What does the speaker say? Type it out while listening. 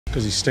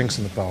Because he stinks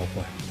in the power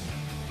play.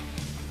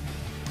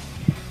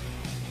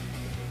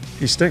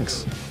 He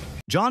stinks.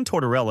 John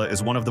Tortorella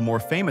is one of the more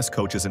famous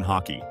coaches in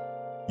hockey.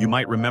 You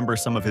might remember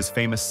some of his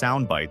famous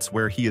sound bites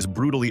where he is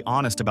brutally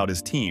honest about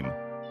his team,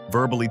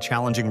 verbally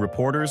challenging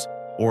reporters,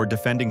 or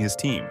defending his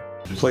team.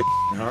 Play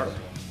harder.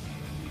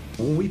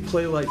 When we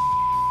play like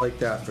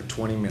that for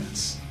 20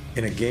 minutes,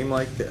 in a game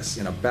like this,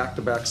 in a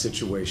back-to-back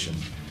situation,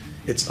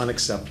 it's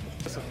unacceptable.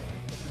 This is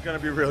going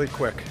to be really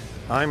quick.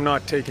 I'm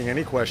not taking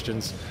any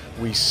questions.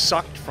 We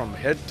sucked from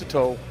head to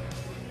toe,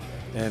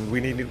 and we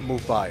need to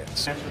move by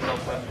it.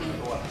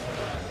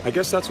 I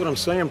guess that's what I'm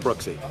saying,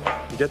 Brooksy.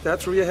 You get that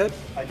through your head?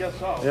 I guess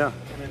so. Yeah.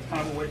 And it's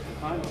kind of a waste of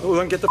time. Oh,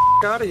 then get the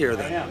out of here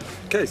then. I am.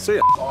 Okay, see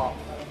ya.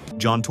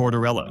 John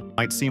Tortorella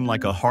might seem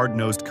like a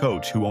hard-nosed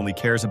coach who only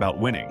cares about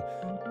winning,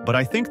 but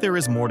I think there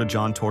is more to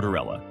John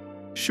Tortorella.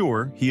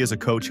 Sure, he is a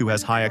coach who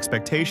has high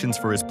expectations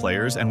for his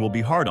players and will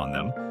be hard on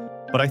them,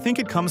 but I think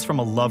it comes from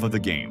a love of the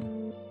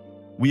game.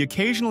 We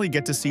occasionally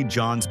get to see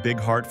John's big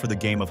heart for the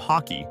game of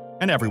hockey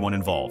and everyone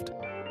involved.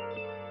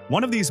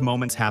 One of these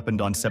moments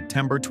happened on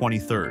September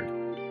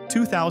 23rd,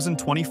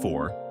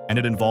 2024, and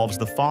it involves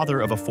the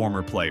father of a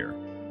former player.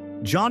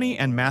 Johnny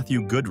and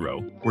Matthew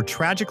Goodrow were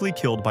tragically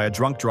killed by a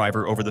drunk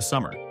driver over the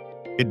summer.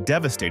 It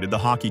devastated the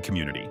hockey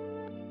community.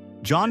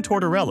 John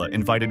Tortorella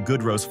invited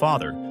Goodrow's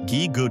father,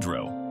 Guy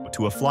Goodrow,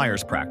 to a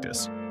Flyers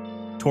practice.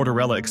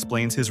 Tortorella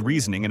explains his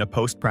reasoning in a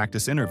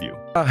post-practice interview.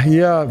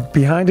 Yeah,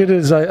 behind it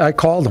is I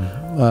called him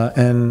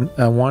and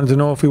I wanted to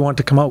know if he wanted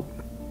to come out.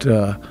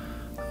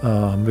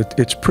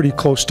 It's pretty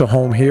close to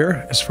home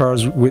here as far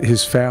as with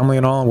his family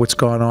and all and what's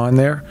going on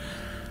there.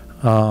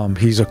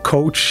 He's a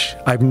coach.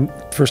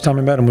 First time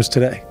I met him was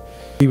today.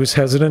 He was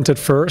hesitant at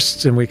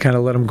first, and we kind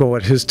of let him go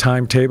at his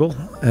timetable.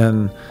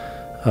 And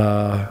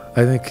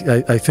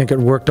I think it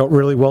worked out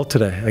really well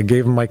today. I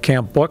gave him my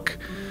camp book.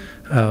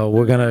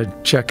 We're gonna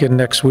check in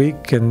next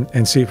week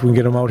and see if we can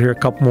get him out here a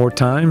couple more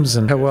times.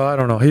 And well, I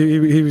don't know.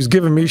 He was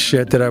giving me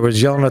shit that I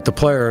was yelling at the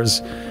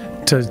players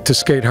to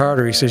skate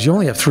harder. He says, "You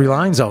only have 3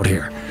 lines out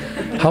here.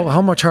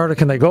 How much harder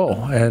can they go?"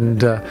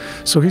 And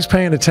so he's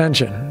paying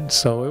attention.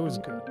 So it was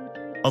good.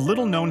 A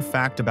little-known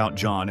fact about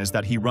John is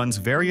that he runs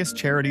various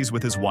charities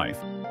with his wife,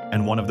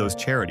 and one of those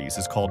charities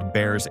is called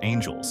Bears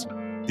Angels.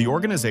 The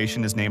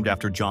organization is named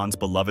after John's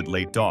beloved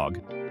late dog,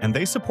 and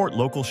they support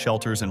local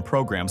shelters and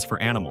programs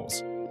for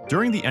animals.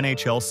 During the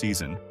NHL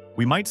season,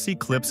 we might see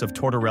clips of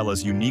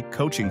Tortorella's unique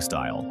coaching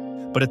style,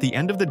 but at the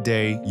end of the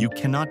day, you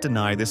cannot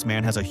deny this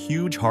man has a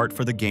huge heart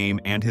for the game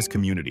and his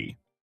community.